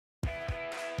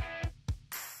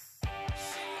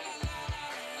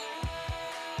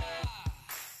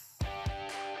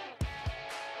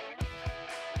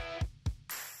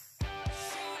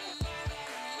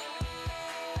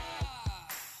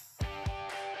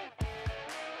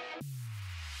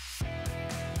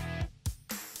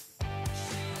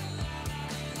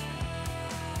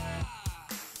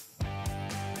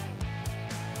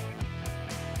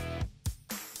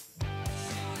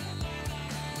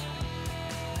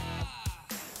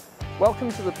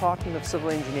Welcome to the Department of Civil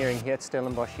Engineering here at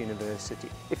Stellenbosch University.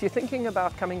 If you're thinking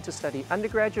about coming to study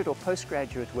undergraduate or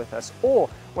postgraduate with us, or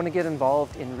want to get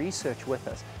involved in research with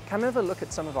us, come have a look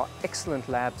at some of our excellent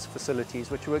labs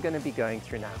facilities which we're going to be going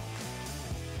through now.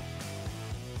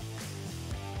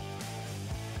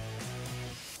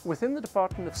 Within the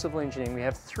Department of Civil Engineering, we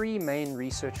have three main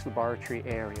research laboratory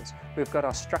areas. We've got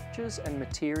our structures and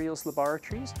materials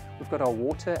laboratories, we've got our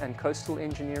water and coastal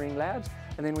engineering labs,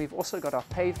 and then we've also got our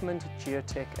pavement,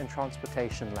 geotech and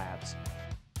transportation labs.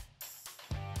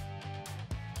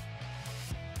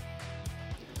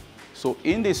 So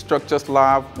in the structures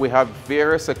lab, we have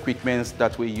various equipments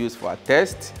that we use for our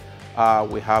tests.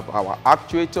 We have our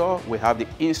actuator, we have the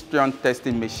instrument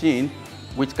testing machine,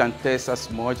 which can test as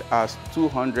much as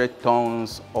 200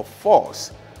 tons of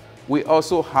force. We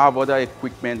also have other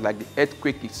equipment like the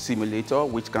earthquake simulator,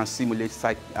 which can simulate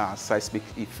seismic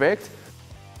effect.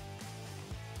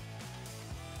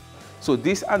 So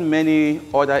these and many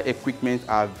other equipment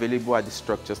are available at the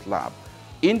structures lab.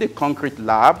 In the concrete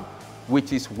lab,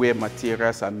 which is where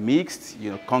materials are mixed,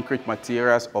 concrete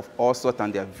materials of all sorts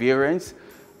and their variants,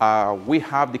 we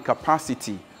have the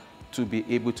capacity to be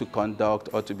able to conduct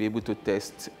or to be able to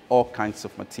test all kinds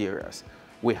of materials.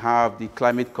 We have the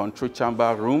climate control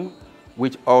chamber room,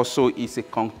 which also is a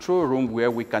control room where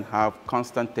we can have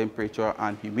constant temperature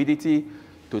and humidity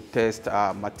to test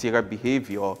material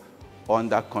behavior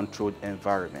under controlled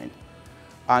environment.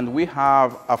 And we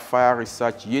have a fire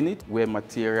research unit where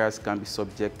materials can be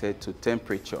subjected to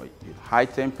temperature, high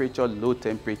temperature, low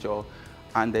temperature,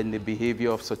 and then the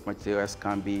behavior of such materials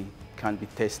can be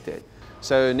tested.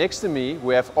 So next to me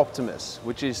we have Optimus,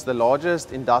 which is the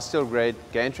largest industrial grade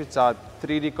gantry type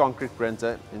 3D concrete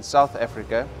printer in South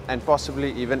Africa and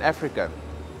possibly even Africa.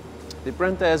 The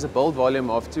printer has a build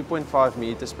volume of 2.5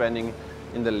 meters spanning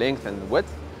in the length and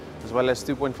width, as well as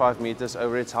 2.5 meters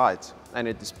over its height. And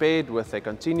it is paired with a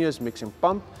continuous mixing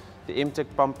pump, the MTEC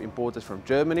pump imported from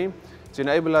Germany, to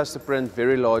enable us to print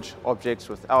very large objects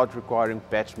without requiring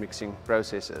batch mixing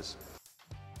processes.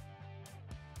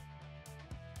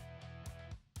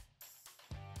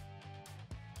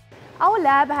 Our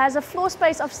lab has a floor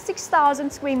space of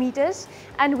 6,000 square meters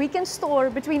and we can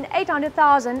store between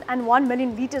 800,000 and 1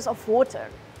 million liters of water.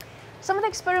 Some of the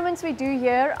experiments we do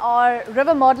here are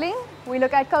river modeling, we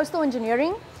look at coastal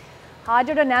engineering,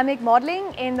 hydrodynamic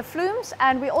modeling in the flumes,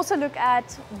 and we also look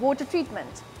at water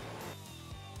treatment.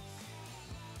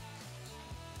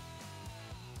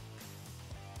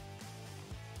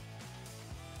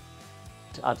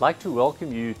 I'd like to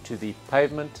welcome you to the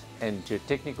Pavement and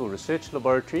Geotechnical Research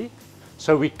Laboratory.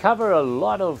 So we cover a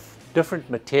lot of different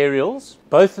materials,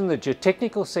 both in the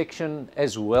geotechnical section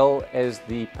as well as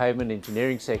the pavement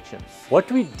engineering section.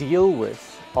 What we deal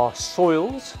with are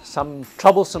soils, some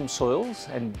troublesome soils,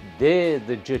 and there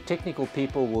the geotechnical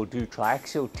people will do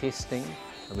triaxial testing,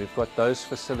 and we've got those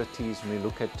facilities, and we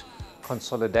look at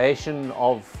consolidation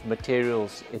of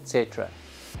materials, etc.,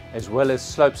 as well as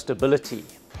slope stability.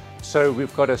 So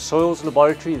we've got a soils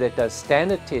laboratory that does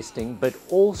standard testing, but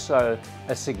also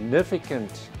a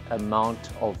significant amount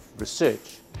of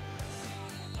research.